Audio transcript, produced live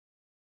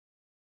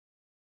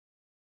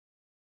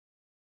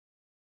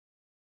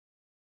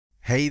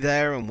Hey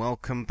there, and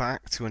welcome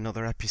back to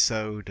another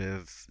episode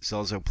of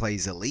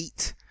ZorzoPlays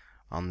Elite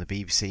on the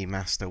BBC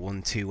Master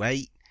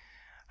 128.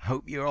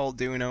 Hope you're all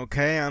doing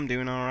okay. I'm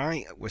doing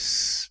alright. We're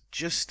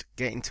just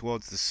getting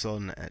towards the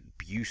sun at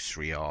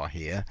Busrior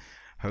here,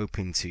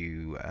 hoping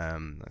to,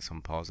 let's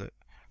unpause it,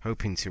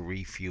 hoping to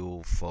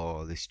refuel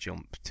for this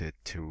jump to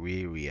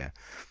Tereria.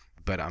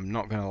 But I'm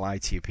not going to lie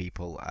to you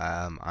people,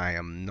 I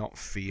am not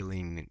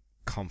feeling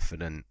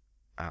confident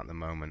at the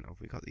moment.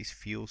 Have we got these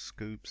fuel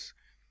scoops?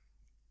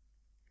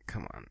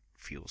 Come on,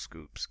 fuel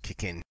scoops,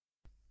 kick in.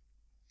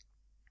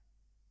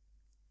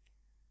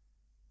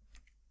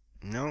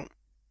 No.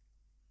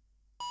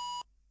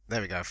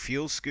 There we go,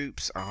 fuel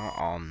scoops are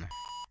on.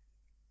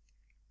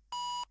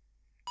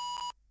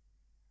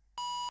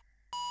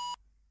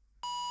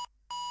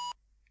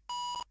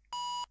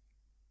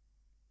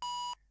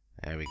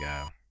 There we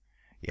go.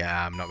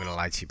 Yeah, I'm not going to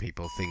lie to you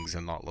people, things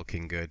are not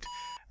looking good.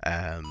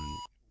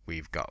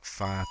 We've got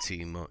far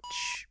too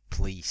much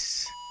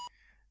police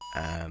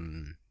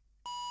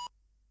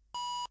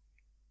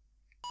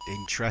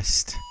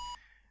interest.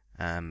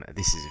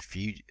 This is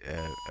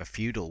a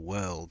feudal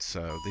world,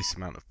 so this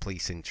amount of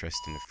police interest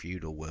in a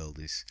feudal world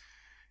is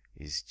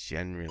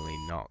generally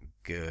not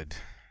good.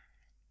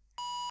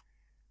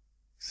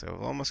 So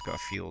we've almost got a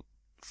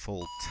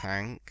full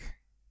tank.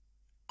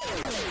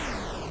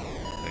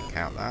 Look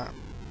out that.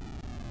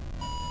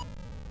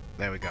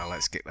 There we go.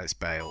 Let's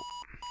bail.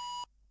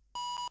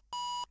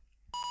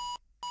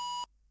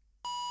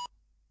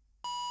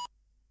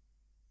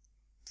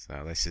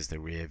 So this is the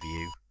rear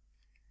view.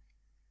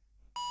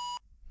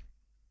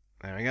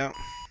 There we go.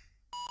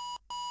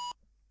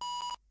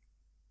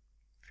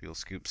 Fuel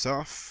scoops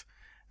off,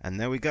 and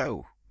there we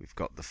go. We've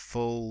got the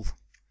full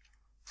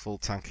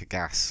tank of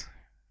gas.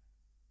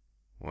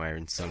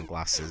 Wearing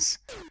sunglasses.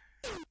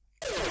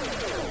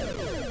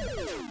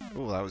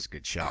 Oh, that was a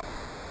good shot.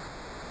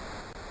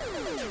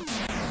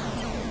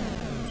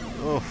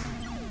 Oh,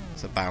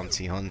 it's a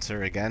bounty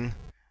hunter again.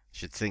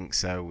 Should think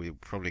so.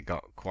 We've probably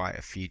got quite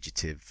a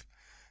fugitive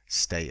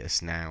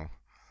status now.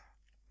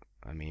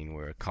 I mean,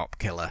 we're a cop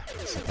killer,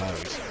 I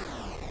suppose.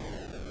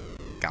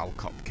 Gal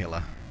cop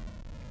killer.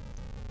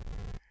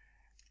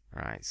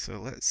 Right,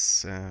 so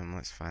let's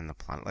find the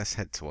planet. Let's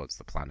head towards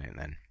the planet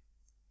then.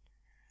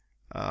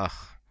 Ugh.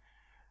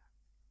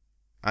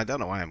 I don't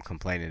know why I'm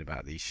complaining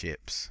about these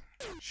ships.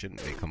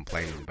 Shouldn't be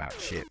complaining about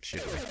ships,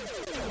 should we?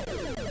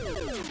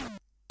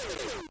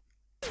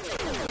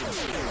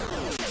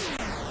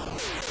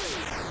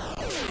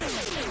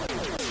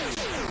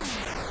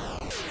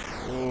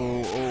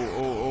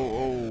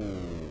 Oh,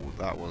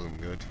 that wasn't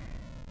good.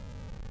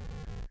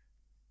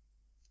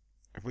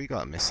 Have we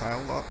got a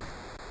missile lock?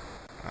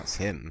 That's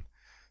him.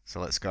 So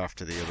let's go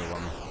after the other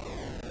one.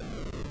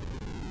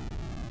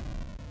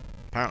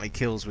 Apparently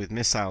kills with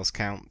missiles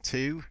count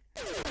too.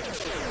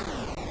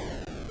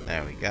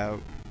 There we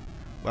go.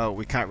 Well,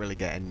 we can't really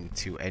get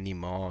into any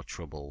more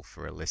trouble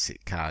for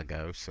illicit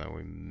cargo, so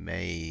we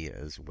may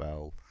as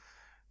well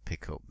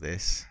pick up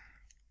this.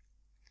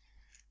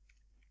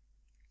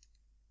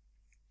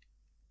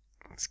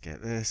 Let's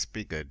get this.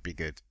 Be good, be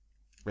good.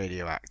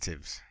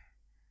 Radioactives.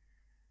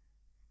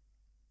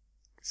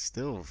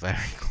 Still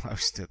very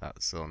close to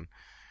that sun.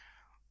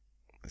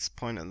 Let's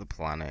point at the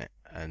planet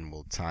and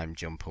we'll time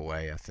jump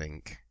away, I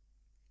think.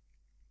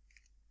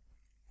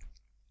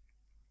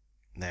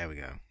 There we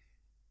go.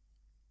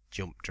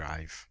 Jump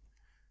drive.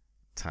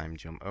 Time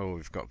jump. Oh,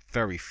 we've got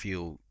very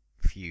few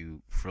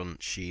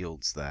front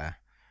shields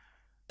there.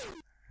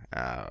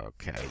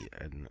 Okay,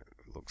 and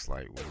it looks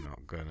like we're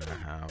not gonna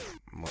have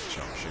much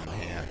option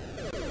here.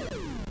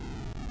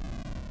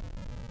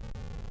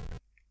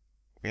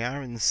 We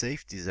are in the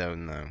safety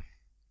zone though.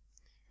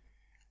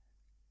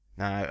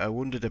 Now, I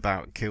wondered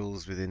about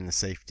kills within the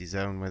safety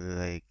zone, whether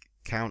they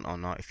count or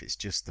not, if it's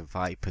just the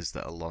Vipers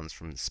that are launched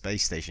from the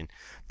space station.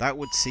 That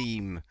would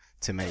seem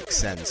to make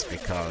sense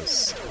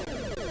because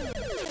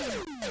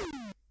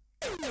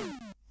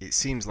it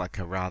seems like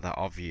a rather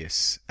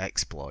obvious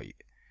exploit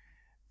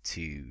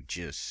to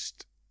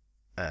just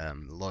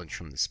launch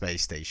from the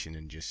space station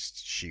and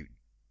just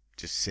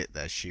sit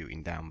there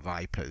shooting down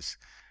Vipers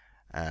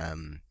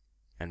and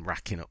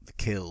racking up the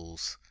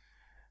kills.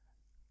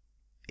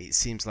 It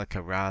seems like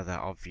a rather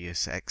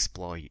obvious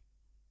exploit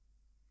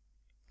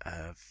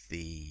of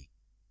the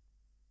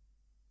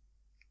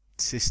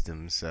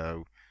system,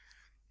 so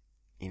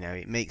you know,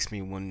 it makes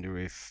me wonder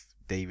if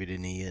David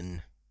and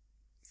Ian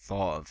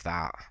thought of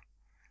that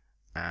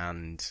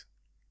and,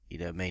 you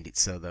know, made it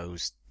so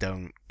those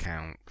don't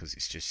count, because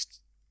it's just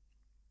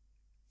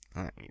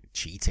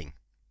cheating,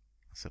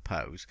 I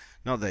suppose.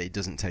 Not that it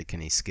doesn't take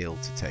any skill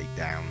to take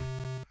down.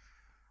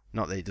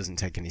 Not that it doesn't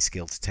take any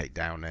skill to take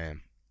down,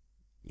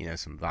 you know,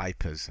 some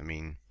Vipers. I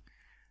mean,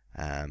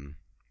 they're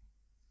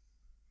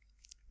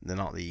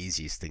not the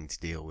easiest thing to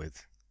deal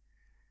with.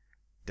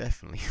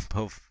 Definitely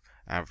above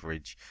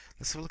average.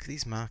 Let's have a look at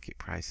these market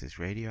prices.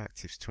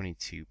 Radioactives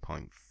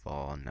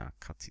 22.4,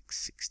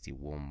 narcotics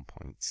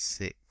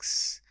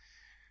 61.6.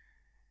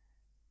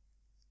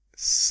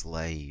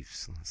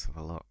 Slaves, let's have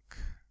a look.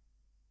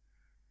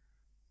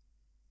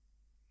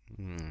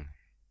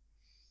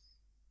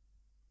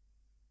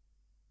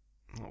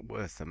 Not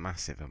worth a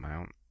massive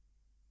amount.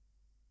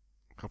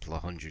 A couple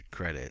of 100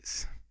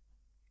 credits.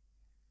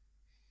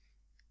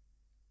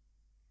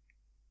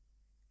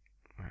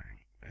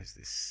 Right, where's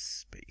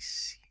this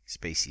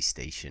spacey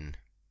station?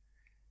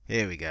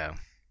 Here we go.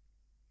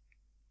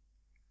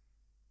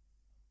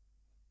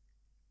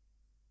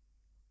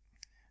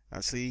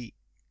 Actually,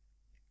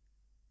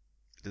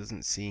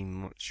 doesn't seem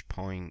much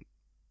point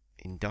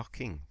in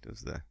docking,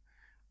 does there?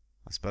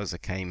 I suppose I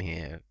came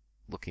here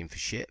looking for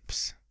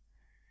ships.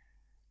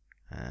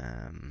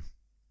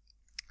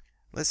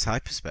 Let's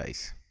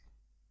hyperspace.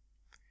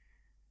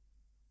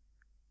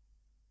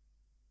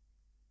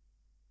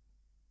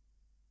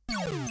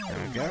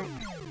 There we go.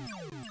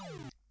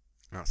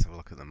 Let's have a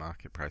look at the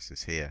market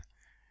prices here.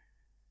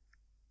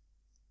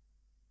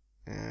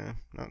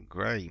 Not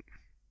great.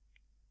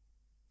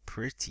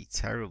 Pretty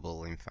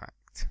terrible, in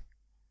fact.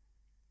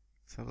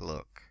 Let's have a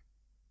look.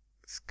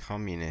 It's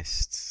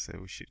communist, so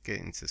we should get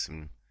into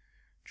some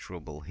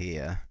trouble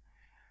here.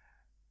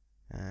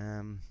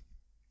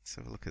 Let's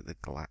have a look at the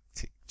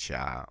galactic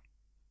chart.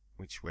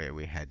 Which way are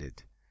we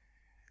headed?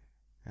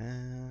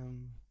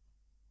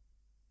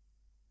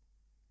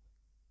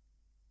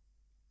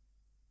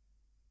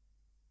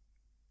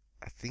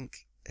 I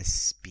think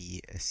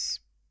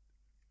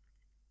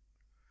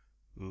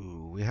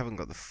Ooh, we haven't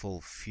got the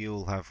full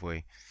fuel, have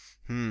we?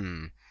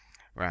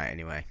 Right,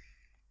 anyway.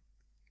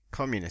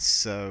 Communists,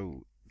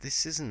 so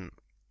this isn't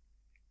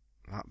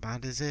that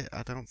bad, is it?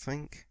 I don't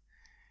think.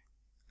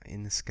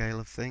 In the scale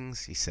of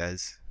things, he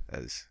says,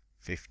 as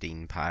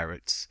 15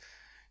 pirates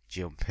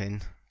jump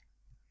in.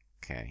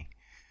 Okay.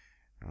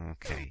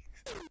 Okay.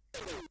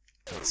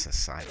 That's a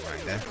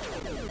sidewinder.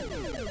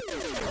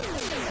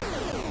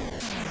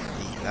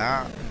 Eat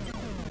that.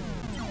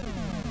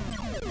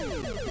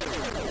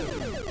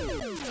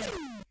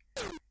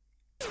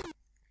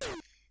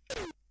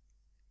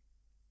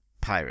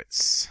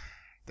 Pirates.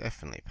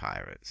 Definitely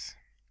pirates.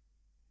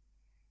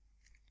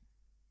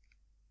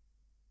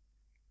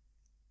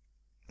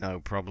 No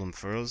problem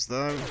for us,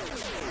 though.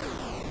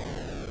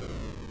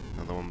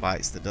 Another one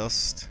bites the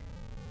dust.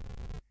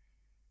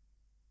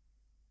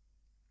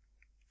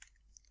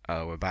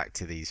 Oh, we're back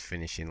to these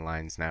finishing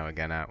lines now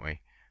again, aren't we? I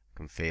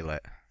can feel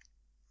it.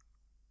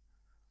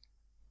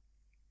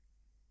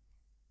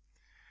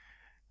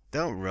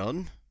 Don't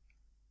run.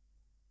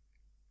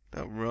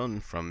 Don't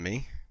run from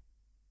me.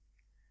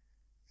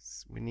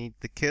 We need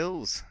the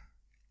kills.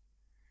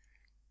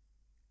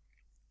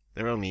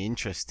 They're only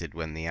interested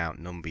when they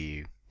outnumber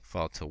you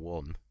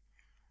 4-1.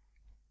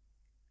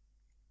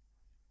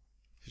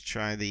 Should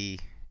try the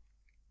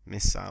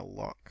missile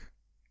lock.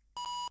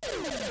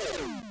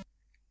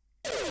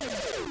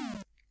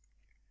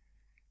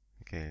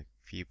 Okay, a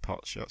few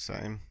pot shots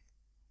at him.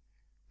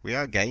 We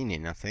are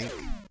gaining, I think.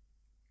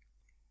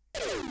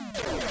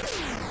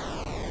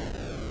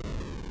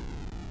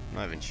 I'm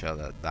not even sure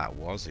that that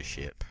was a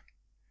ship.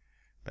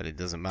 But it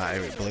doesn't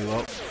matter, it blew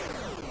up.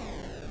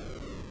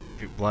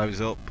 If it blows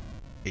up,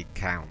 it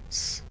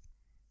counts.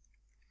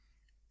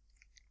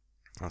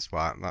 That's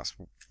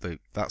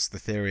the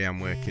theory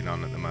I'm working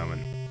on at the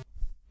moment.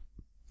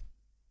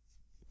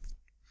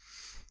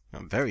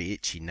 Got a very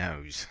itchy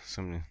nose.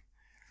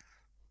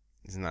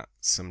 Isn't that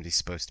somebody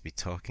supposed to be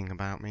talking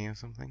about me or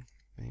something?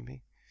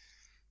 Maybe.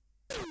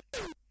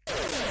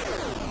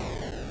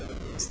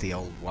 That's the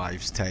old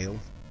wives' tale.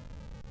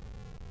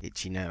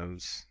 Itchy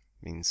nose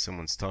means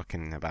someone's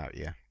talking about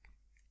you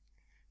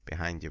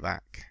behind your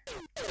back.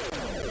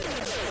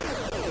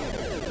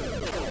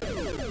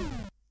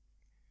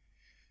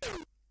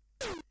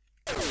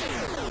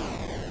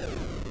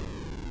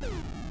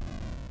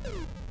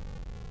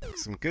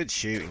 Some good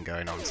shooting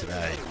going on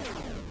today.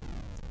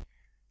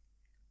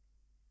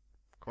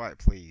 Quite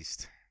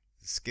pleased.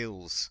 The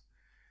skills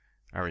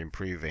are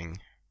improving.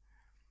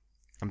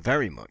 I'm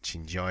very much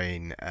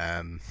enjoying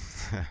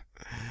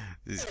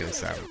this is gonna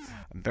sound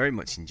I'm very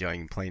much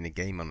enjoying playing a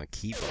game on a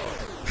keyboard.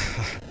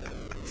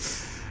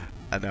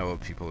 I know what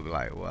people will be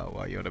like, well,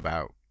 what are you on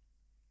about?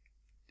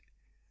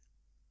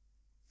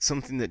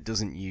 Something that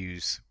doesn't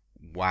use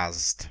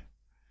WASD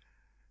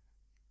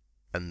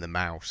and the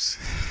mouse.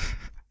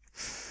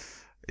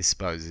 I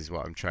suppose is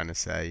what I'm trying to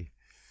say.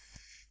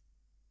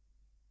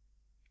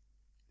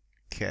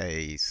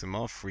 Okay, some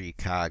more free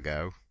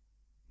cargo.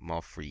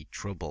 More free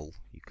trouble,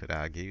 you could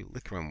argue.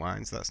 Liquor and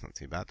wines, that's not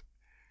too bad.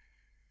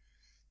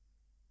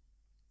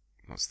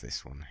 What's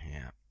this one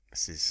here?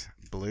 This is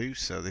blue,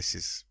 so this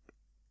is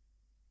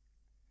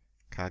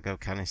cargo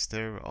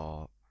canister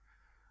or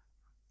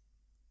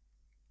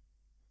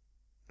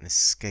an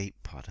escape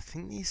pod. I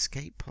think the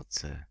escape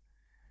pods are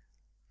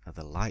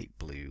the light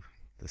blue,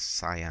 the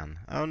cyan.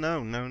 Oh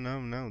no, no,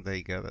 no, no. There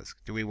you go.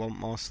 Do we want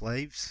more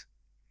slaves?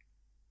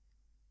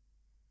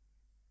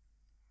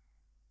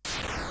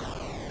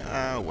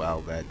 Oh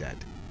well, they're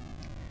dead.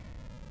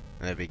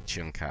 And a big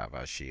chunk out of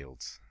our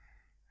shields.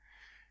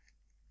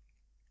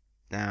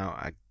 Now,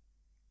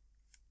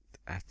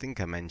 I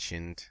think I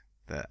mentioned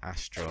that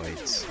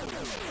asteroids,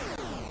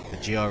 the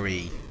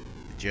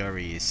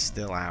jury is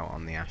still out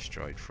on the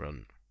asteroid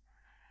front.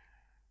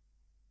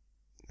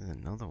 There's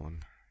another one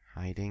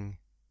hiding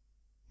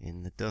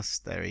in the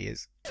dust. There he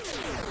is.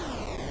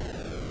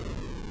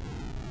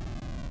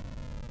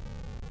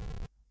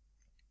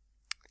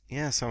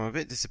 Yeah, so I'm a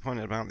bit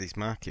disappointed about these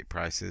market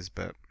prices,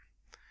 but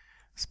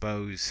I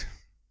suppose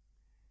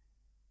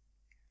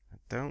I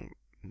don't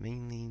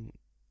mainly...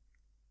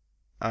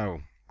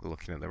 Oh, we're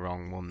looking at the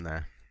wrong one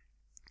there.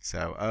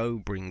 So O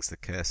brings the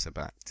cursor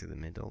back to the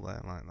middle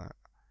there, like that.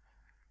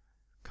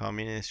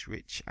 Communist,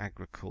 rich,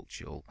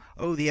 agricultural.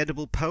 Oh, the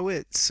edible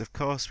poets! Of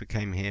course, we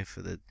came here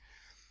for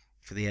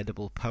the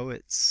edible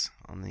poets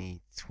on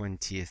the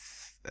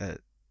 20th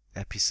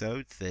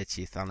episode,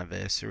 30th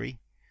anniversary.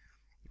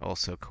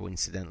 Also,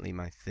 coincidentally,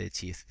 my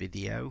 30th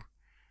video.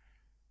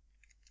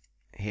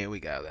 Here we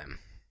go then.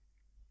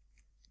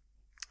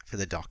 For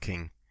the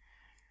docking.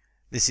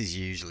 This is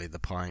usually the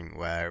point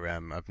where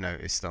I've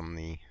noticed on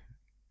the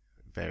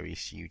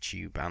various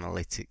YouTube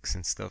analytics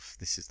and stuff,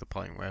 this is the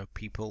point where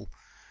people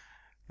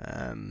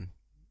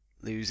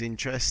lose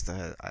interest.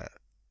 I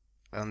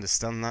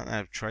understand that.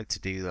 I've tried to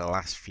do the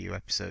last few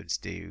episodes,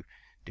 do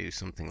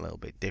something a little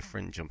bit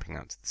different, jumping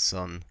out to the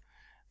sun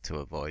to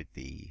avoid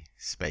the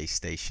space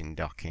station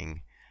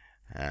docking,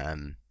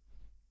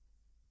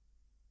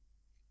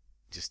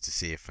 just to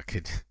see if I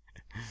could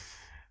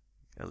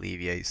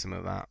alleviate some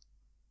of that.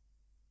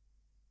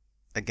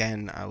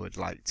 Again, I would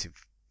like to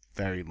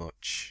very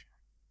much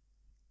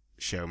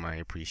show my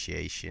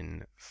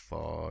appreciation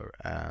for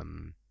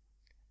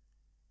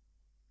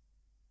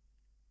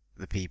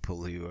the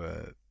people who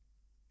are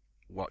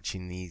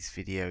watching these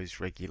videos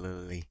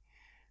regularly,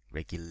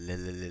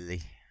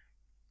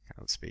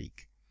 can't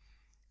speak.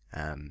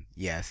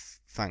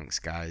 Yes, thanks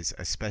guys,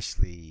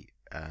 especially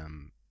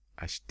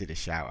I did a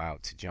shout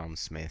out to John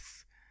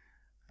Smith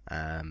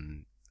a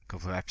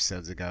couple of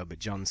episodes ago, but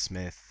John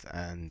Smith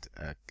and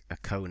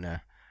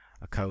Akona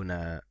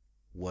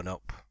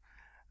 1UP,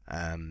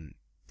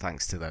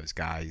 thanks to those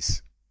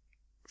guys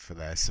for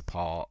their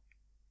support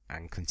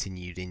and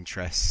continued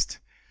interest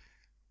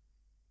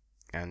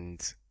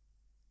and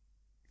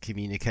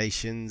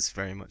communications.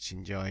 Very much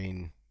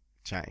enjoying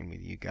chatting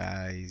with you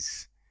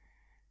guys.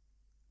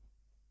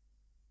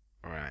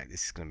 Alright,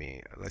 this is gonna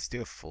be, let's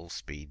do a full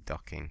speed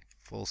docking.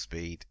 Full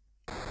speed.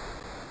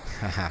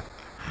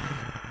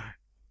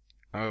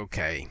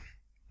 Okay,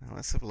 now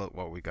let's have a look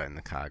what we got in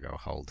the cargo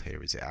hold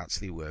here. Is it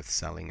actually worth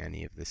selling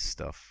any of this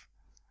stuff?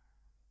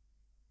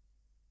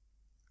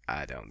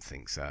 I don't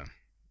think so.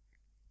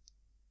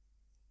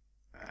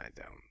 I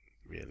don't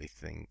really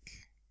think.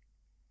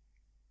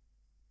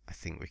 I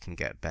think we can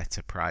get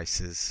better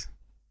prices,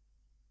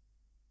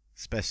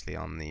 especially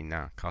on the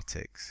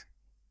narcotics.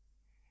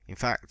 In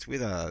fact,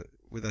 with a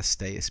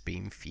status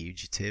being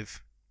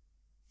fugitive.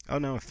 Oh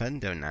no,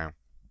 offender now.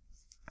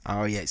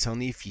 Oh yeah, it's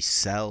only if you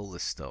sell the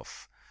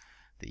stuff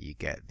that you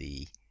get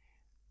the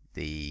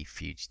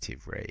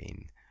fugitive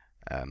rating,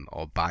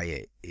 or buy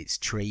it. It's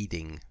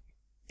trading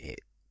it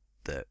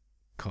that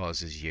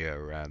causes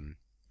your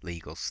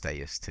legal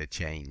status to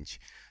change.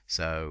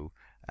 So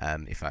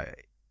if I,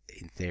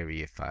 in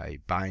theory, if I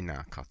buy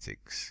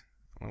narcotics,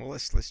 well,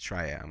 let's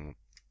try it.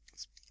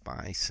 Let's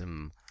buy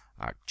some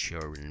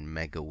Arcturian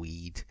mega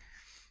weed.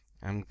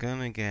 I'm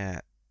gonna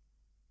get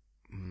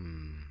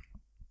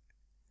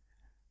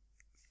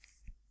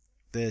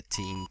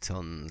 13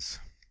 tons.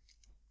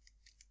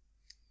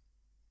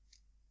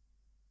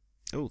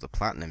 Oh, the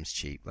platinum's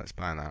cheap. Let's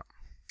buy that.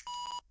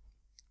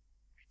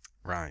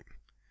 Right.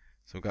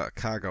 So we've got a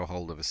cargo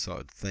hold of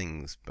assorted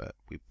things, but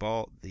we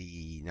bought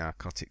the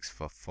narcotics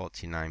for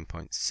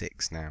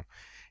 49.6 now.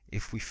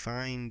 If we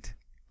find...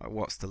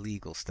 what's the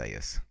legal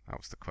status? That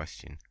was the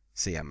question.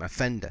 See, I'm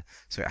offender,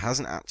 so it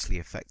hasn't actually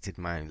affected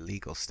my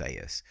legal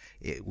status.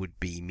 It would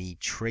be me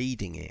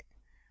trading it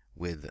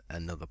with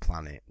another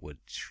planet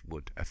which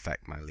would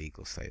affect my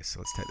legal status. So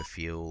let's take the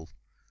fuel,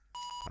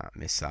 that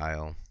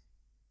missile,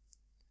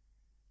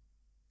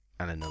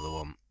 and another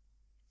one.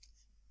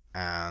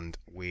 And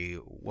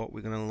what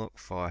we're going to look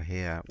for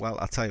here, well,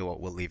 I'll tell you what,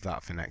 we'll leave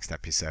that for next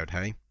episode,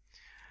 hey?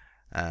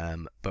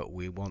 But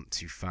we want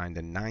to find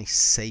a nice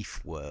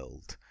safe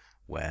world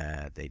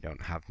where they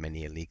don't have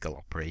many illegal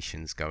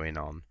operations going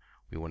on.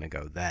 We want to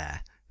go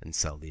there and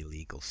sell the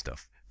illegal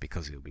stuff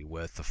because it'll be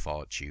worth a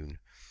fortune.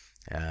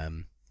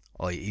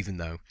 Or even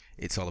though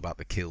it's all about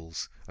the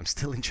kills, I'm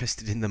still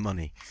interested in the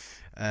money.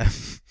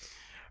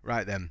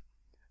 Right then.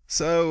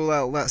 So,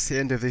 well, that's the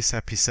end of this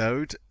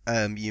episode.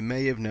 You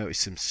may have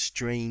noticed some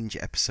strange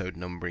episode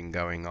numbering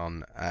going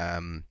on.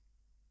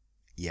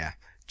 Yeah,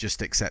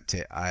 just accept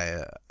it.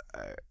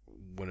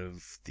 One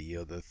of the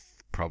other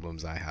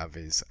problems I have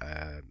is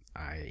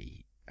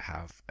I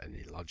have an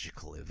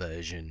illogical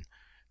aversion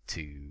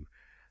to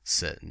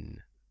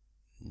certain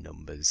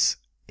numbers.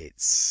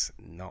 It's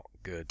not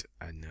good.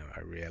 I know,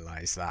 I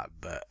realise that,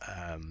 but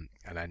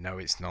and I know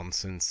it's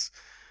nonsense.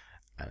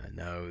 And I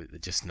know they're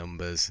just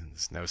numbers and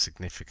there's no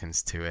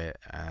significance to it,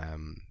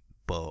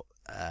 but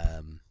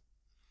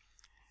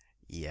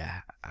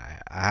yeah, I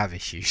have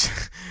issues.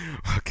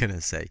 What can I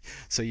say?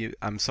 So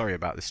I'm sorry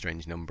about the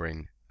strange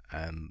numbering,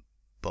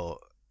 but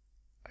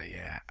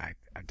yeah, I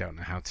don't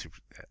know how to.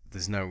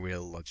 There's no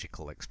real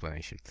logical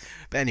explanation.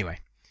 But anyway,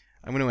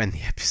 I'm going to end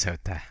the episode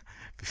there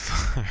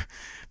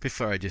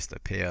before I just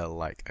appear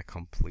like a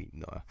complete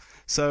nutter.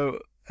 So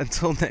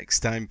until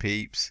next time,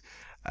 peeps.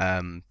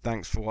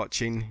 Thanks for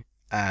watching.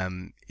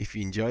 If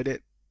you enjoyed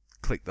it,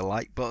 click the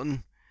like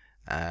button.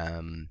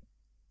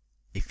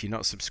 If you're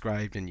not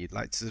subscribed and you'd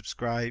like to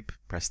subscribe,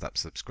 press that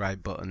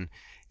subscribe button.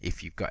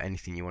 If you've got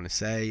anything you want to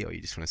say, or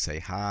you just want to say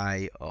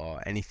hi, or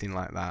anything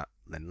like that,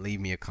 then leave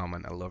me a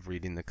comment. I love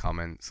reading the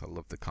comments. I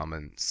love the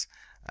comments.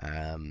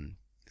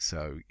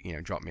 So,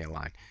 drop me a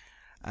line.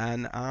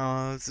 And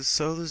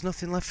so there's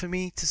nothing left for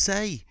me to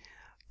say.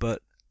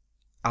 But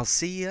I'll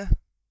see you.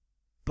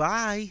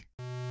 Bye.